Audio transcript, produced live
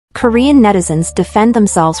Korean netizens defend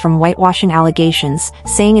themselves from whitewashing allegations,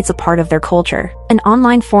 saying it's a part of their culture. An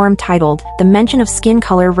online forum titled, "The mention of skin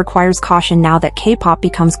color requires caution now that K-pop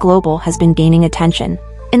becomes global" has been gaining attention.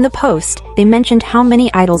 In the post, they mentioned how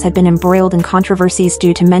many idols had been embroiled in controversies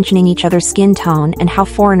due to mentioning each other's skin tone and how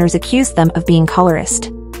foreigners accused them of being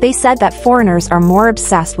colorist. They said that foreigners are more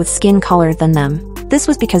obsessed with skin color than them. This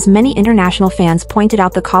was because many international fans pointed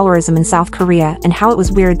out the colorism in South Korea and how it was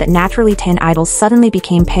weird that naturally tan idols suddenly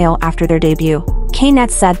became pale after their debut. Knet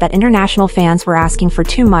said that international fans were asking for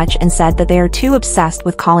too much and said that they are too obsessed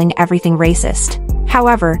with calling everything racist.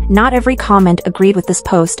 However, not every comment agreed with this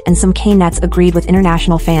post, and some Knets agreed with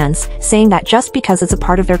international fans, saying that just because it's a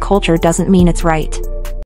part of their culture doesn't mean it's right.